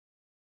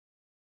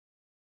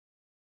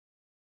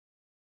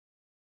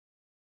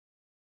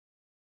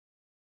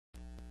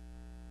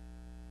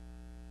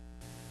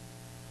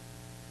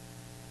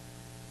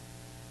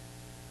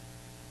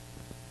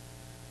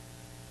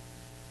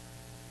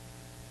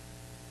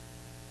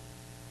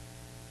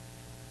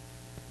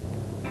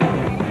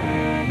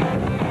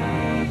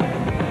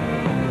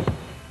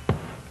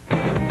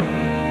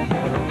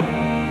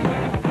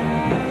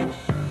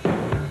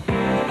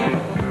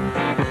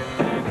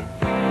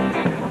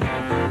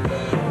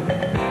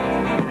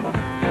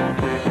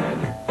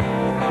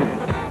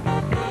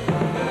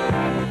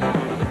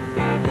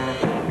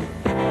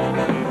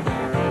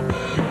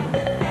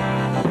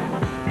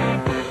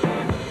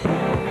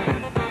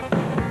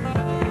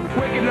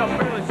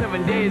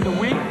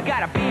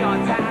Gotta be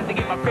on time to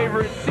get my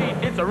favorite seat.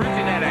 It's a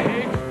routine that I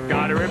hate,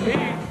 gotta repeat.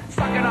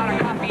 Sucking on a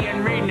coffee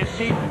and reading a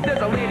sheet.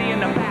 There's a lady in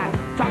the back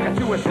talking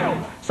to herself.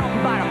 Something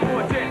about a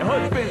poor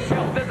husband's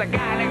health. There's a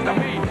guy next to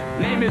me,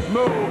 name is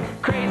Mo.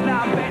 Crazy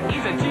now bet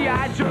he's a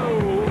G.I.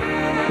 Joe.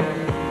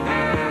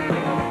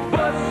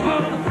 Bus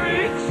full of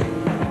freaks,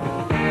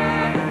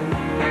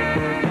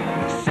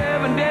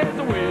 7 days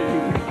a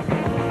week.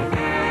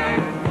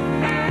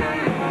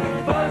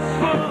 Bus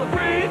full of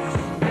freaks,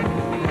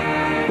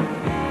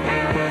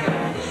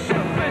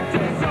 7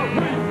 days a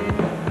week.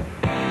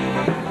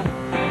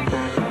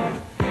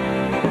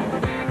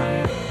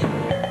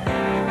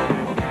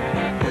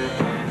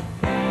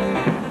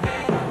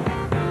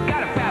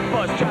 Got a fat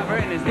bus driver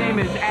and his name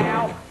is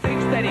Al.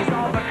 Thinks that he's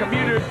all the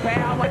commuter's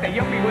pal, like a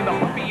yuppie with a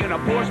puppy and a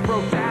Porsche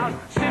broke down,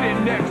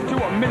 sitting next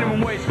to a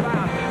minimum wage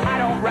clown. I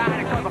don't ride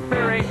it cause the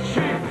fare ain't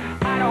cheap.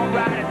 I don't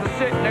ride it to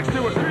sit next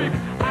to a creep.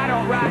 I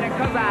don't ride it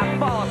cause I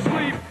fall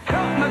asleep.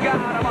 Help me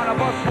God, I'm on a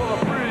bus full of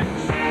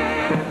freaks.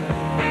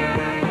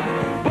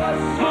 Bus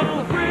full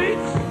of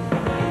freaks,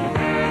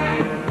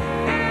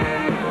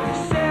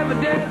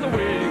 7 days a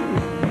week.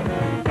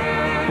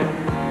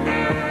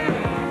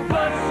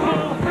 Bus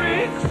full of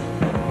freaks,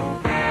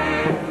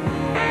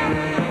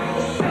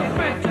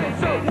 7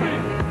 days a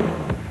week.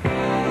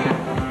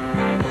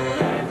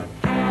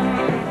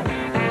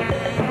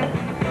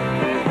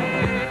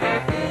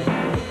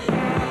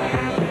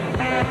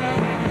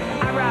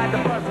 I ride the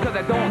bus cause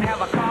I don't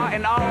have a car,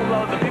 and all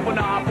of the people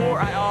know how poor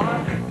I are.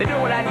 They do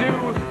what I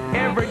do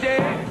every day,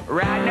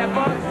 riding that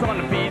bus on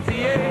the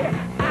PTA.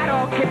 I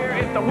don't care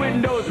if the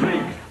windows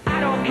leak. I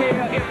don't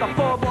care if the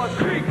floorboards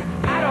creak.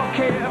 I don't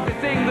care if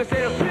it's English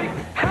they don't speak.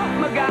 Help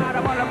me God,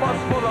 I'm on a bus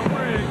full of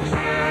freaks.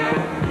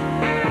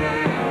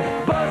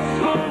 Bus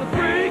full of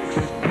freaks,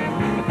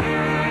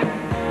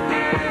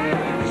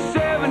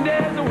 7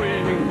 days a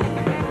week.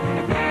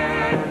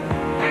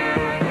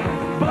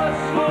 Bus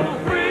full of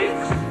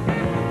freaks,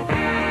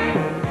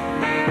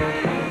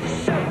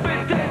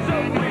 7 days a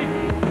week.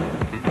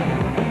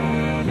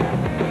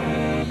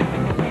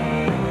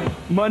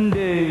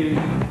 Monday,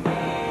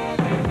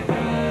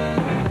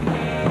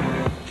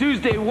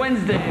 Tuesday,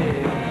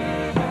 Wednesday,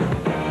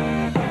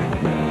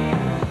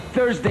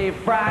 Thursday,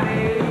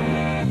 Friday,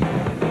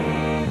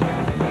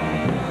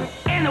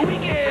 and the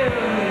weekend.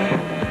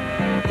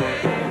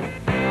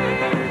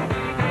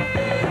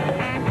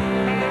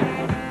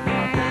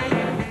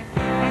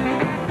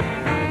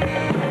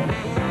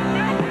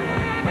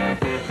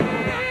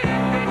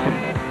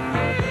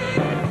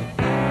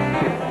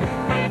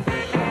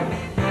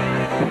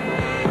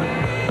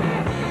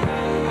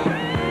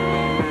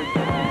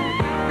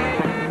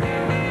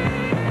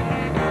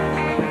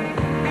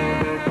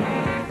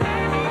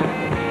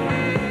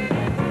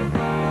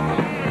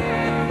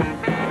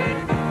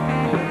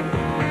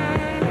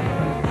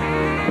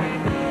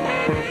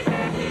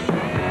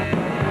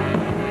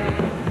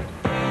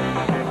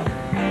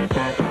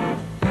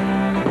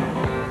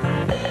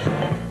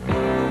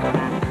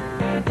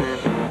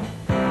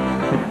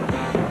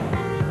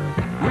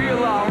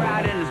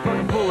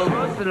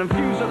 And the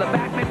fuse of the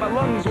back make my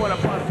lungs wanna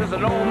bust. There's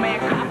an old man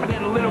coughing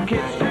and a little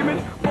kid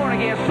screaming. Born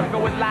again sucker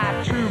with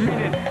life true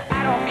meaning.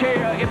 I don't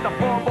care if the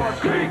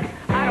floorboards creak.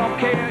 I don't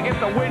care if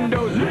the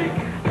windows leak.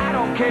 I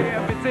don't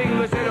care if it's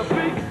English it'll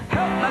speak.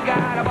 Help my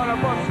God, I'm on a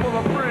bus full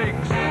of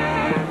freaks.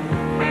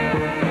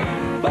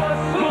 Bus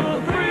full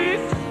of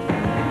freaks,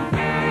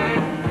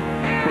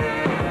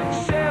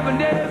 7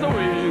 days a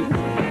week.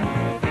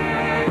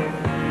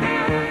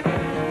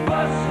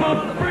 Bus full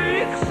of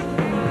freaks,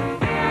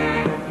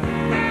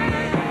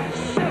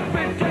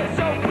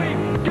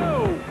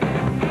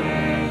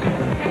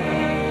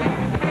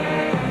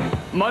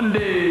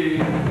 Monday,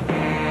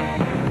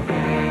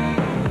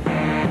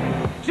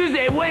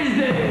 Tuesday,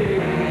 Wednesday,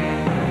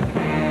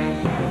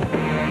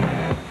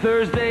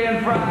 Thursday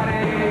and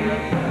Friday.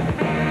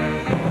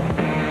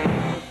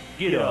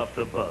 Get off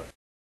the bus.